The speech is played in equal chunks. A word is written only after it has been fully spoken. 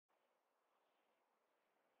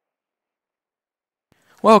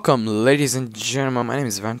Welcome, ladies and gentlemen. My name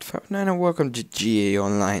is Van Ferdinand, and welcome to GA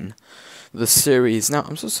Online, the series. Now,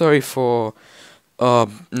 I'm so sorry for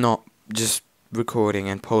not just recording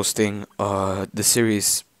and posting the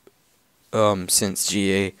series since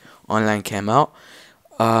GA Online came out.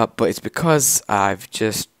 But it's because I've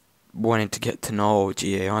just wanted to get to know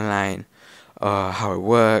GA Online, how it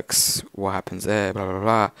works, what happens there, blah blah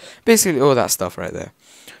blah. Basically, all that stuff right there.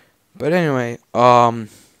 But anyway,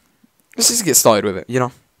 let's just get started with it.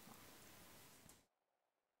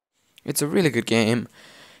 It's a really good game,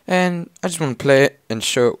 and I just want to play it and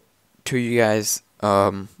show to you guys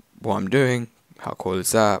what I'm doing, how cool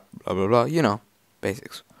is that, blah blah blah,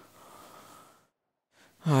 basics.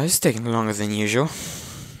 It's taking longer than usual.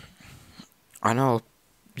 I know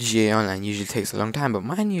GA Online usually takes a long time, but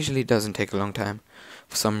mine usually doesn't take a long time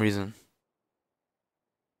for some reason,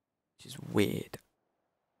 which is weird.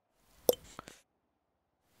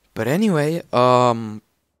 But anyway, we're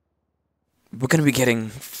gonna be getting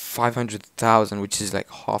 500,000, which is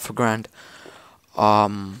like half a grand,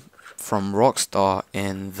 from Rockstar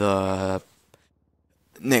in the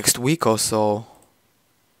next week or so.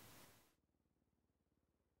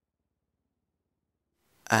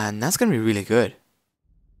 And that's gonna be really good.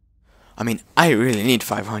 I mean, I really need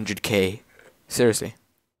 500k. Seriously.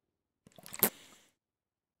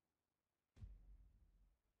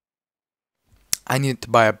 I need to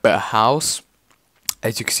buy a better house,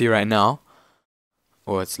 as you can see right now.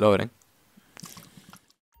 Oh, it's loading.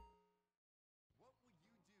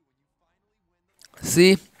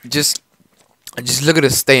 See, just look at the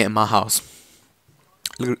state in my house.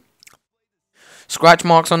 Look at scratch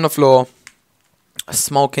marks on the floor,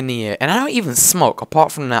 smoke in the air, and I don't even smoke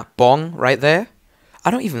apart from that bong right there.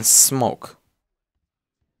 I don't even smoke.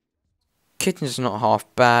 Kitchen's not half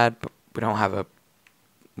bad, but we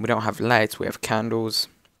don't have lights. We have candles.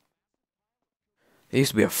 There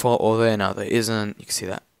used to be a photo there, now there isn't. You can see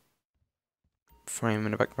that frame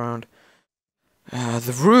in the background.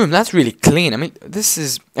 The room, that's really clean. I mean, this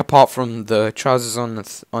is apart from the trousers on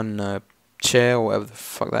the chair or whatever the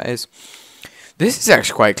fuck that is. This is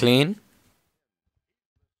actually quite clean.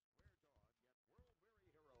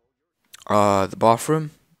 The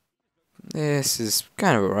bathroom. This is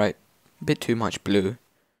kind of alright. A bit too much blue.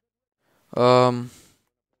 But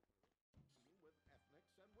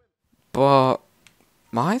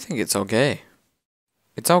I think it's okay.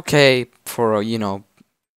 It's okay for a,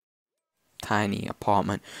 tiny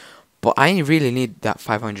apartment. But I really need that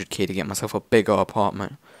 500k to get myself a bigger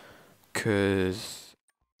apartment. Cause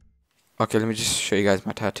okay, let me just show you guys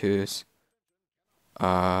my tattoos.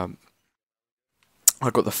 I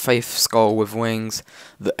got the Faith skull with wings,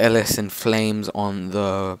 the LS in flames on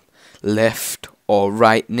the left or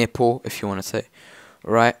right nipple, if you want to say,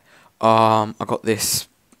 right. I got this.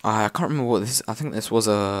 I can't remember what this is. I think this was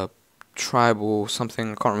a tribal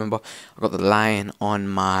something. I can't remember. I got the lion on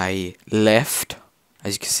my left,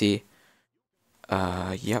 as you can see.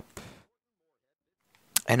 Yep.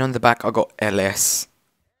 And on the back, I got LS.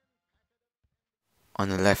 On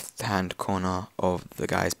the left hand corner of the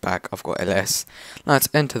guy's back, I've got LS. Now let's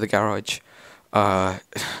enter the garage. Not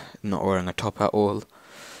wearing a top at all.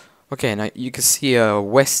 Okay, now you can see a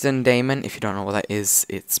Western Daemon. If you don't know what that is,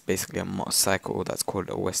 it's basically a motorcycle that's called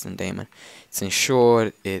a Western Daemon. It's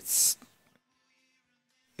insured. It's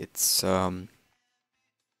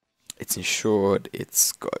insured.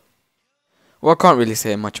 It's got. Well, I can't really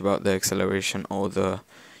say much about the acceleration or the.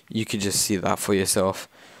 You could just see that for yourself.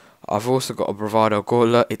 I've also got a Bravado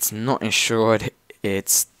Gauntlet. It's not insured.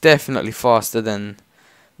 It's definitely faster than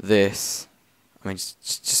this. I mean,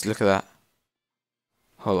 just look at that.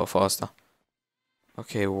 A whole lot faster.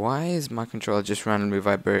 Okay, why is my controller just randomly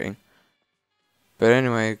vibrating? But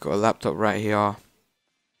anyway, got a laptop right here.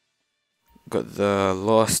 Got the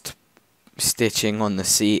Lost stitching on the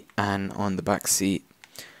seat and on the back seat.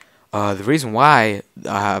 The reason why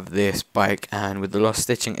I have this bike and with the Lost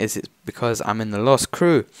stitching is it's because I'm in the Lost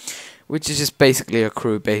crew, which is just basically a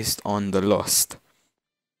crew based on the Lost.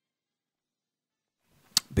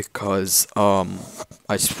 Because I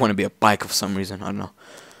just want to be a biker for some reason. I don't know.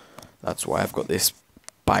 That's why I've got this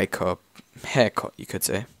biker haircut, you could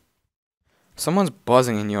say. Someone's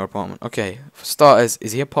buzzing in your apartment. Okay, for starters,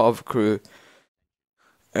 is he a part of a crew?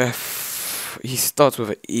 He starts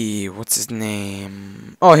with an E. What's his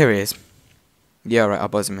name? Oh, here he is. Yeah, right, I'll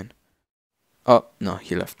buzz him in. Oh, no,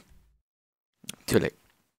 he left. Too late.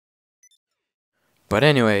 But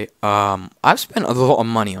anyway, I've spent a lot of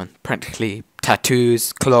money on practically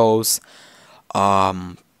tattoos, clothes,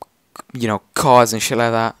 cars and shit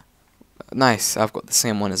like that. Nice, I've got the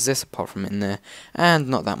same one as this apart from in there, and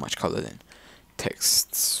not that much colour then.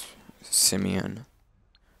 Texts, Simeon.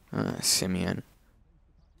 Simeon.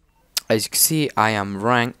 As you can see, I am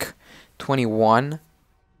rank 21.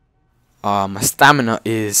 My stamina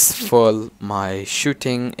is full. My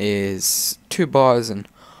shooting is 2 bars and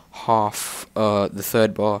half the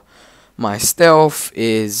third bar. My stealth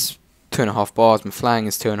is 2.5 bars. My flying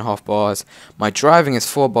is 2.5 bars. My driving is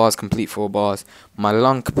 4 bars, complete 4 bars. My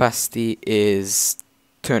lung capacity is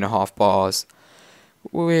 2.5 bars,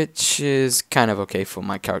 which is kind of okay for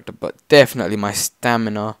my character, but definitely my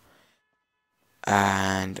stamina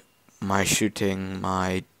and my shooting,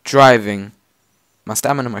 my driving, my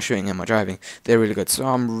stamina, my shooting, and my driving, they're really good. So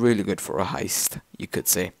I'm really good for a heist, you could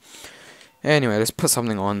say. Anyway, let's put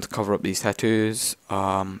something on to cover up these tattoos.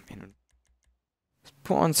 Let's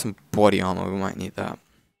put on some body armor. We might need that.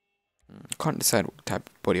 Can't decide what type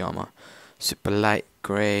of body armor. Super light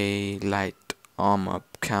grey, light armor,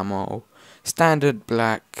 camo, standard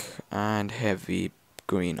black, and heavy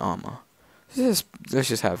green armor. Let's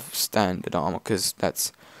just have standard armor because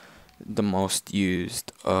that's the most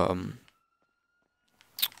used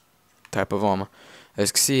type of armor. As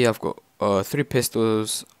you can see, I've got 3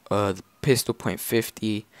 pistols, the pistol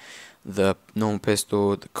 .50, the normal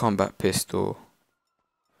pistol, the combat pistol.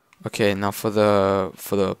 Okay, now for the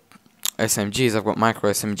SMGs, I've got micro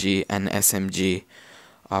SMG and SMG.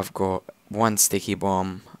 I've got 1 sticky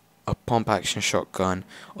bomb, a pump action shotgun,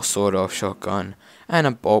 a sawed off shotgun, and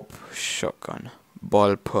a bulb shotgun,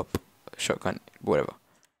 ball pup shotgun, whatever.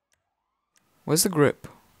 Where's the grip?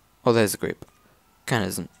 Oh, there's the grip. Kinda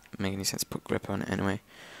doesn't make any sense to put grip on it anyway.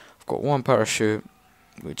 I've got 1 parachute,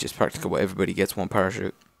 which is practically what everybody gets, 1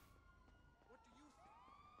 parachute.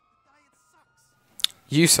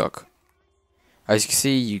 You suck. As you can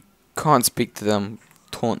see, you can't speak to them,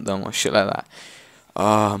 taunt them, or shit like that.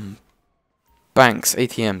 Banks,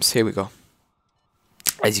 ATMs, here we go.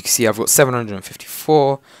 As you can see, I've got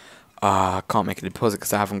 754. Can't make a deposit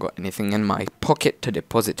because I haven't got anything in my pocket to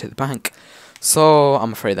deposit to the bank. So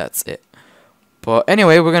I'm afraid that's it. But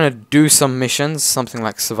anyway, we're gonna do some missions, something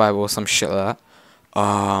like survival or some shit like that.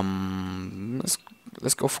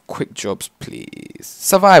 Let's go for quick jobs, please.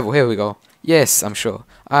 Survival, here we go. Yes, I'm sure.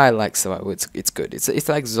 I like survival. It's good. It's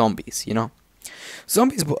like zombies, you know.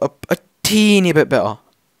 Zombies, but a teeny bit better.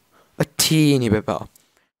 A teeny bit better.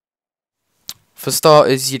 For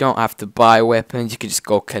starters, you don't have to buy weapons. You can just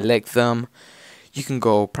go collect them. You can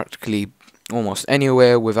go practically almost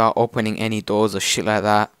anywhere without opening any doors or shit like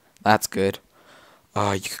that. That's good.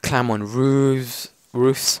 You can climb on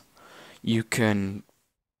roofs. You can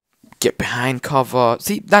get behind cover.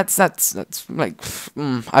 See, that's like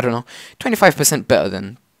I don't know, 25% better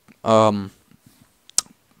than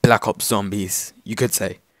Black Ops Zombies, you could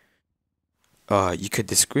say. You could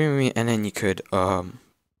disagree with me, and then you could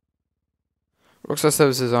Rockstar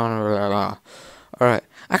services on Alright,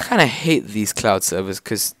 I kind of hate these cloud servers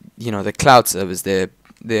because, you know, the cloud servers, they're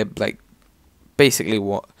like basically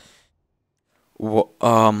what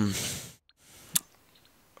oh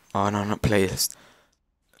no, not playlist.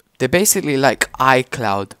 They're basically like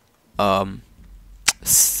iCloud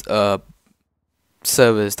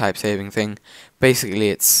servers type saving thing. Basically,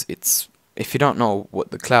 it's if you don't know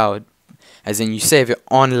what the cloud, as in you save it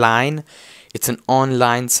online, it's an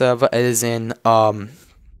online server, as in oh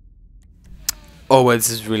well, this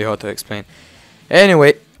is really hard to explain.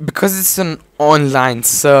 Anyway, because it's an online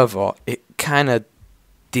server, it kind of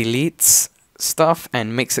deletes stuff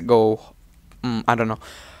and makes it go I don't know,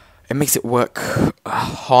 it makes it work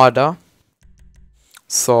harder.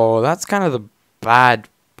 So that's kind of the bad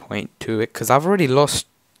point to it, because I've already lost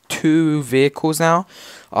 2 vehicles now.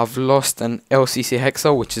 I've lost an LCC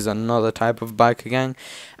Hexa, which is another type of biker gang,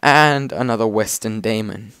 and another Western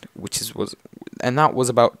Damon, which that was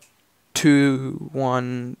about 2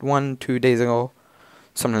 days ago,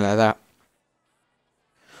 something like that.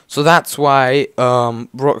 So that's why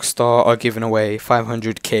Rockstar are giving away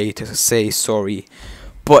 500k to say sorry.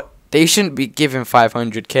 But they shouldn't be giving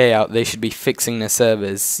 500k out. They should be fixing their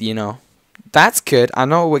servers, you know. That's good. I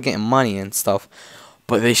know we're getting money and stuff,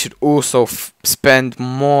 but they should also spend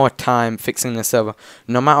more time fixing the server.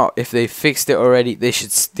 No matter if they fixed it already, they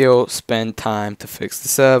should still spend time to fix the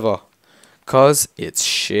server, cause it's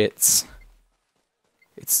shits.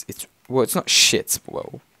 Well, it's not shits.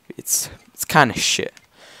 Well, it's kind of shit.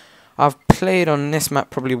 I've played on this map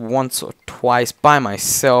probably once or twice by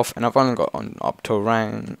myself, and I've only got on up to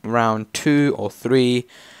round 2 or 3.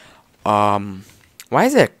 Why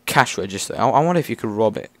is there a cash register? I wonder if you could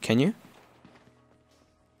rob it. Can you?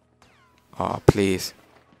 Oh, please.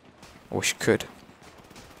 I wish you could.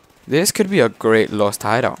 This could be a great lost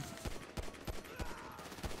hideout.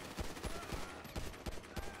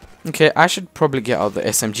 Okay, I should probably get out the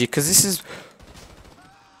SMG, because this is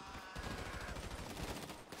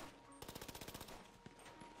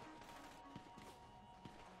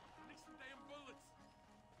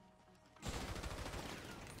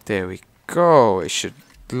There we go. It should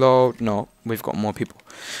load. No, we've got more people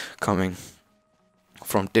coming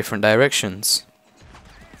from different directions.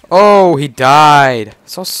 Oh, he died.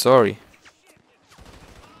 So sorry.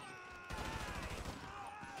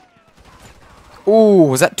 Ooh,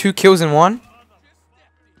 was that 2 kills in one?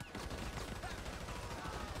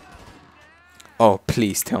 Oh,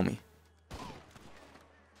 please tell me.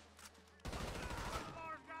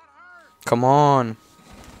 Come on.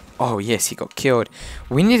 Oh, yes, he got killed.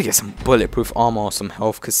 We need to get some bulletproof armor or some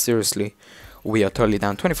health, because seriously, we are totally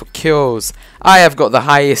down. 24 kills. I have got the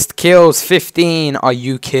highest kills. 15. Are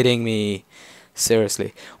you kidding me?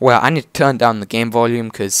 Seriously. Well, I need to turn down the game volume,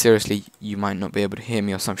 because seriously, you might not be able to hear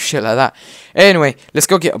me or some shit like that. Anyway, let's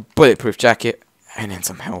go get a bulletproof jacket and then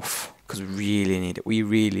some health, because we really need it. We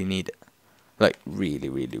really need it. Like, really,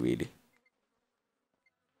 really, really.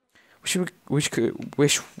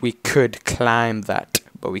 Wish we could climb that,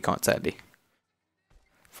 but we can't, sadly.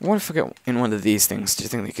 What if I get in one of these things? Do you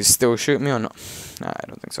think they could still shoot me or not? Nah, I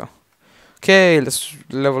don't think so. Okay, let's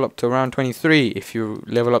level up to round 23. If you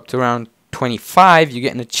level up to round 25, you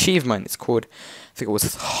get an achievement. It's called, I think it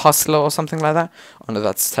was Hustler or something like that. Oh no,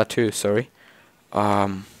 that's Tattoo, sorry.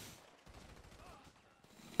 Been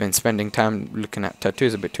spending time looking at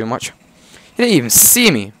tattoos a bit too much. He didn't even see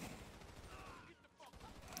me.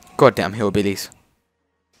 Goddamn hillbillies.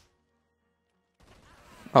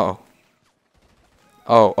 Uh oh.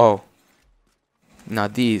 Oh, oh. Now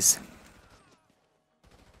these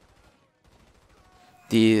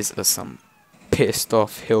are some pissed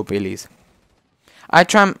off hillbillies. I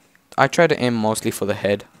try to aim mostly for the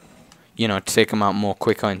head. You know, to take them out more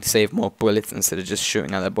quicker and save more bullets instead of just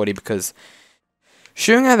shooting at their body, because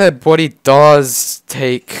shooting at their body does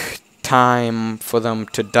take time for them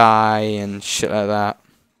to die and shit like that.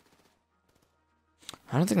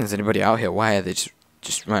 I don't think there's anybody out here. Why are they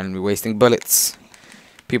just randomly wasting bullets?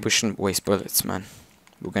 People shouldn't waste bullets, man.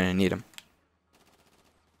 We're gonna need them.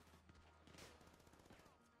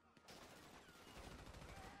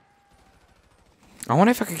 I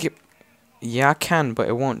wonder if I could get... Yeah, I can, but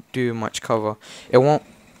it won't do much cover. It won't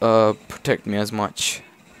protect me as much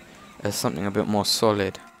as something a bit more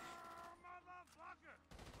solid.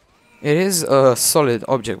 It is a solid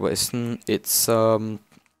object, but it's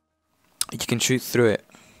you can shoot through it,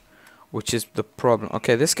 which is the problem.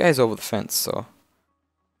 Okay, this guy's over the fence, so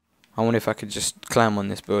I wonder if I could just climb on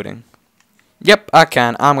this building. Yep, I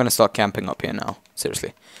can. I'm gonna start camping up here now.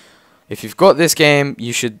 Seriously, if you've got this game,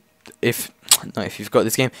 you should. If you've got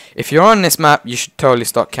this game, if you're on this map, you should totally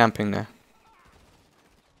start camping there.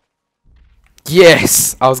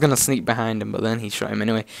 Yes! I was gonna sneak behind him, but then he shot him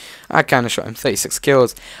anyway. I kinda shot him. 36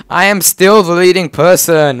 kills. I am still the leading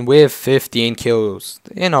person with 15 kills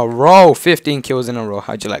in a row. 15 kills in a row.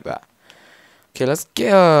 How'd you like that? Okay, let's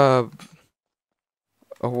get a...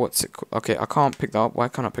 Oh, what's it called? Okay, I can't pick that up. Why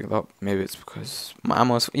can't I pick that up? Maybe it's because my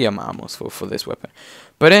ammo's... Yeah, my ammo's full for this weapon.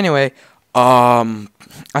 But anyway,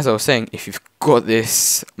 as I was saying, if you've got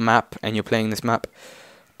this map and you're playing this map,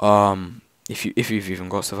 if you've even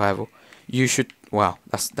got survival, you should... Wow,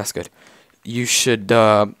 that's good. You should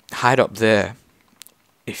hide up there.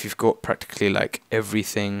 If you've got practically like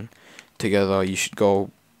everything together, you should go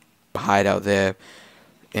hide out there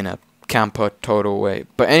in a camper total way.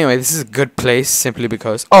 But anyway, this is a good place simply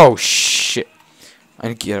because... Oh, shit. I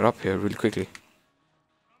need to get up here really quickly.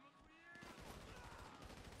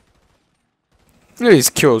 Look at these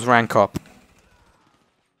kills rank up.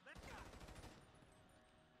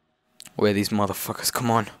 Where are these motherfuckers? Come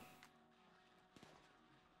on.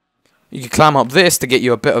 You can climb up this to get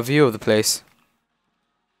you a better view of the place.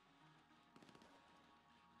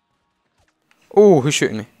 Oh, who's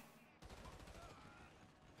shooting me?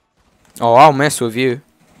 Oh, I'll mess with you.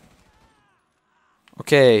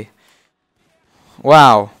 Okay.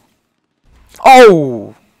 Wow.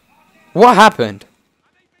 Oh! What happened?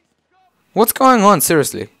 What's going on,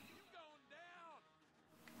 seriously?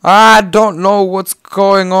 I don't know what's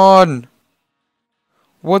going on.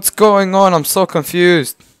 What's going on? I'm so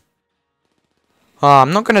confused.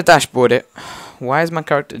 I'm not gonna dashboard it. Why is my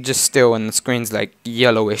character just still and the screen's like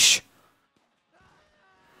yellowish?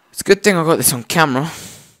 It's a good thing I got this on camera,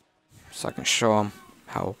 so I can show them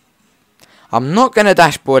how. I'm not gonna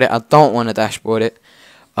dashboard it. I don't want to dashboard it.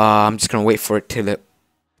 I'm just gonna wait for it till it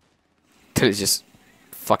just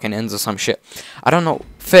fucking ends or some shit. I don't know.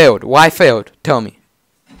 Failed. Why failed? Tell me.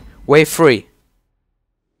 Wave 3.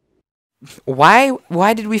 Why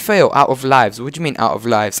did we fail? Out of lives? What do you mean out of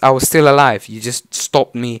lives? I was still alive. You just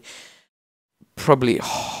stopped me probably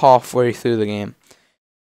halfway through the game.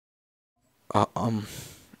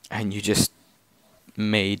 And you just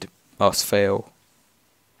made us fail.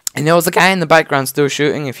 And there was a guy in the background still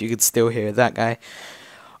shooting, if you could still hear that guy.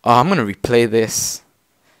 I'm gonna replay this.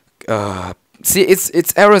 See,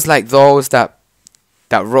 it's errors like those that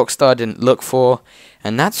Rockstar didn't look for,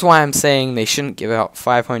 and that's why I'm saying they shouldn't give out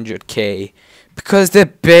 500k, because they're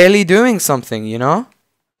barely doing something, you know?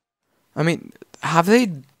 I mean, have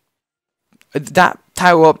they... That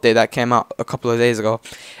title update that came out a couple of days ago,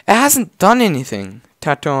 it hasn't done anything.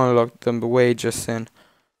 Tattoo unlocked them away just then.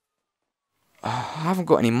 I haven't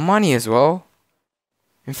got any money as well.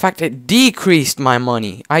 In fact, it decreased my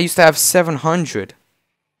money. I used to have 700.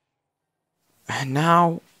 And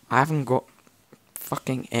now I haven't got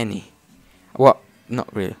fucking any. Well,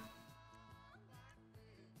 not really.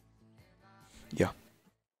 Yeah.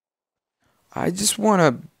 I just want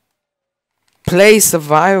to play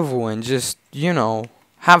survival and just, you know,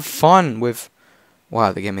 have fun with...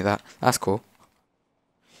 Wow, they gave me that. That's cool.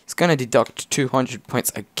 It's gonna deduct 200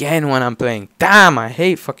 points again when I'm playing. Damn, I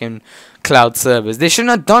hate fucking cloud servers. They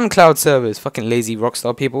shouldn't have done cloud servers. Fucking lazy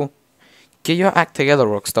Rockstar people. Get your act together,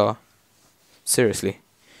 Rockstar. Seriously.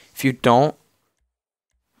 If you don't...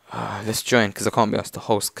 let's join, because I can't be asked to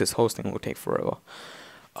host, because hosting will take forever.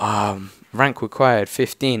 Rank required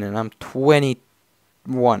 15, and I'm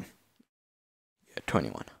 21. Yeah,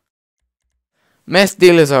 21. Meth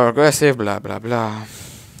dealers are aggressive, blah, blah, blah.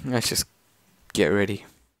 Let's just get ready.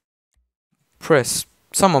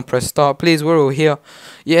 Someone press start, please, we're all here.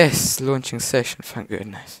 Yes, launching session, thank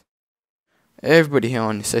goodness. Everybody here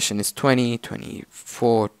on the session is 20,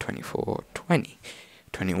 24, 24, 20,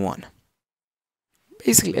 21.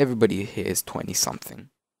 Basically, everybody here is 20 something.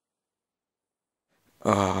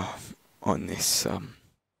 On this,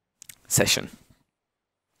 session.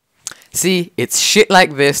 See, it's shit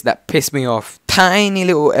like this that piss me off. Tiny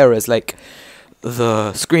little errors, like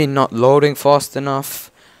the screen not loading fast enough.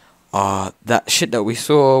 That shit that we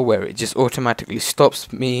saw where it just automatically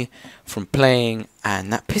stops me from playing,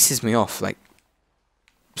 and that pisses me off like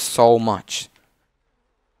so much.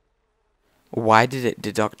 Why did it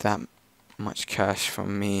deduct that much cash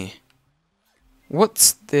from me?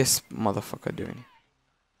 What's this motherfucker doing?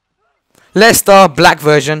 Lester, black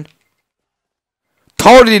version.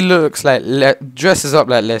 Totally looks like dresses up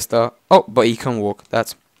like Lester. Oh, but he can walk.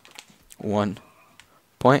 That's 1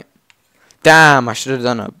 point. Damn, I should have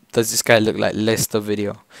done a does this guy look like Lester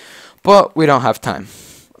video. But we don't have time.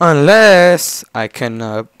 Unless I can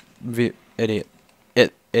edit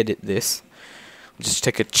this. Just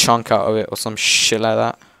take a chunk out of it or some shit like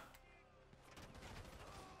that.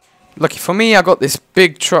 Lucky for me, I got this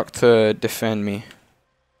big truck to defend me.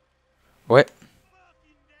 Wait.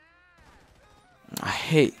 I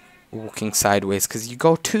hate walking sideways because you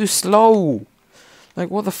go too slow. Like,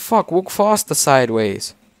 what the fuck? Walk faster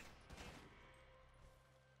sideways.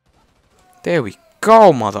 There we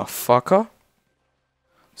go, motherfucker.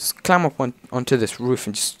 Just climb up onto this roof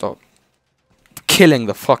and just start killing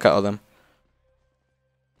the fuck out of them.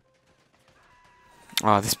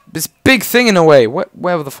 Ah, this big thing in the way.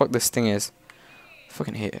 Wherever the fuck this thing is.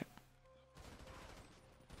 Fucking hate it.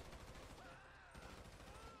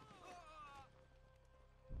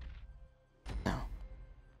 Now.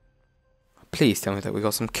 Please tell me that we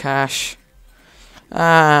got some cash.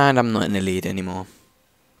 And I'm not in the lead anymore.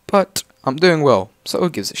 But I'm doing well, so who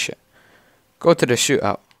gives a shit? Go to the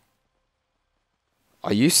shootout.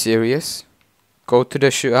 Are you serious? Go to the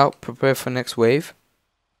shootout, prepare for next wave.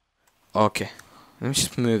 Okay. Let me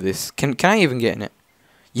just move this. Can I even get in it?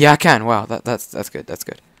 Yeah, I can. Wow, that's good. That's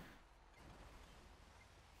good.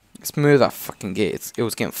 Let's move that fucking gate. It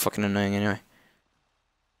was getting fucking annoying anyway.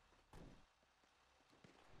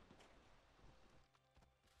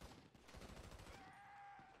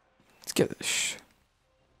 Let's get this.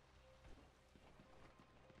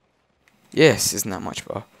 Yes, isn't that much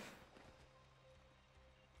better?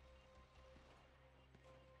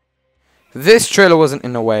 If this trailer wasn't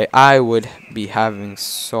in the way, I would be having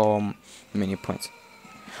so many points.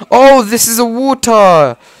 Oh, this is a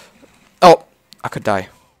water! Oh, I could die.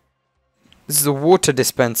 This is a water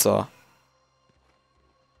dispenser.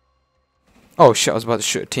 Oh shit, I was about to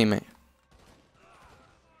shoot a teammate.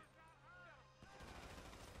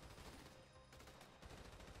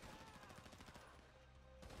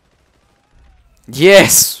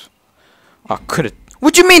 Yes! I could've...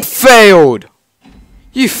 What do you mean failed?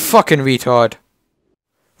 You fucking retard.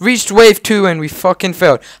 Reached wave 2 and we fucking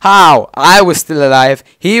failed. How? I was still alive.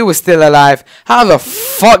 He was still alive. How the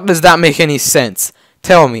fuck does that make any sense?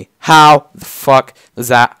 Tell me. How the fuck does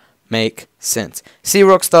that make sense? See,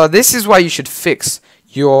 Rockstar, this is why you should fix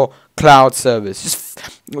your cloud servers.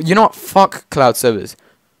 Just, you know what? Fuck cloud servers.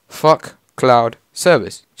 Fuck cloud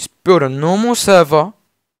servers. Just build a normal server.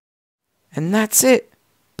 And that's it.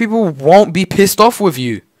 People won't be pissed off with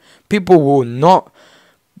you. People will not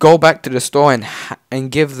go back to the store and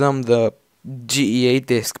give them the GTA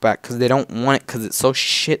disc back because they don't want it because it's so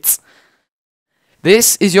shit.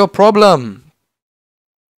 This is your problem.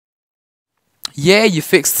 Yeah, you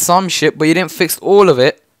fixed some shit, but you didn't fix all of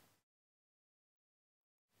it.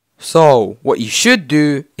 So, what you should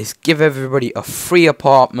do is give everybody a free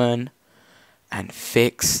apartment and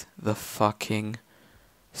fix the fucking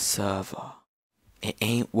server. It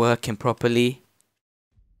ain't working properly.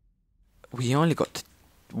 We only got to,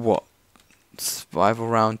 what? Survival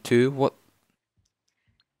round 2? What?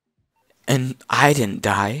 And I didn't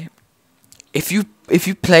die. If you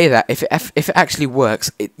play that, if it actually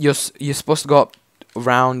works, you're supposed to go up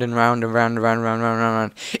round and round and round and round and round and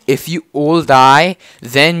round. If you all die,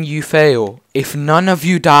 then you fail. If none of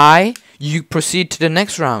you die, you proceed to the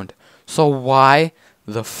next round. So why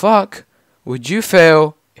the fuck would you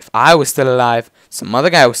fail if I was still alive, some other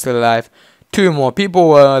guy was still alive, 2 more people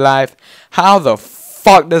were alive? How the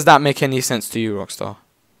fuck does that make any sense to you, Rockstar?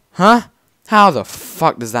 Huh? How the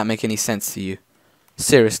fuck does that make any sense to you?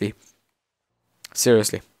 Seriously.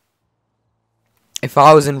 Seriously. If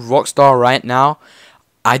I was in Rockstar right now,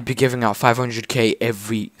 I'd be giving out 500k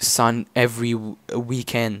every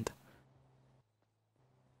weekend.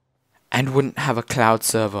 And wouldn't have a cloud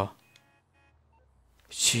server.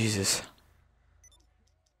 Jesus.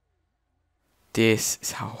 This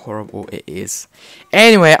is how horrible it is.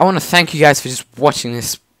 Anyway, I want to thank you guys for just watching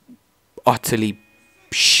this utterly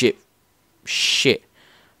shit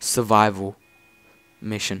survival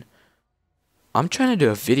mission. I'm trying to do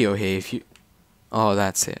a video here if you... Oh,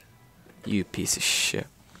 that's it. You piece of shit.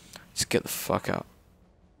 Just get the fuck out.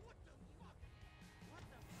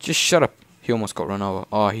 Just shut up. He almost got run over.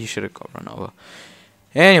 Oh, he should have got run over.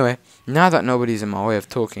 Anyway, now that nobody's in my way of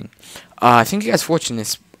talking, thank you guys for watching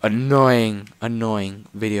this annoying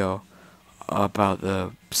video about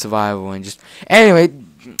the survival and just... Anyway,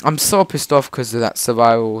 I'm so pissed off because of that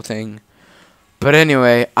survival thing. But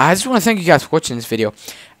anyway, I just want to thank you guys for watching this video.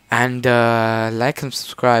 And like and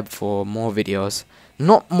subscribe for more videos.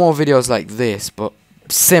 Not more videos like this, but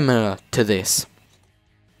similar to this.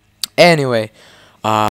 Anyway,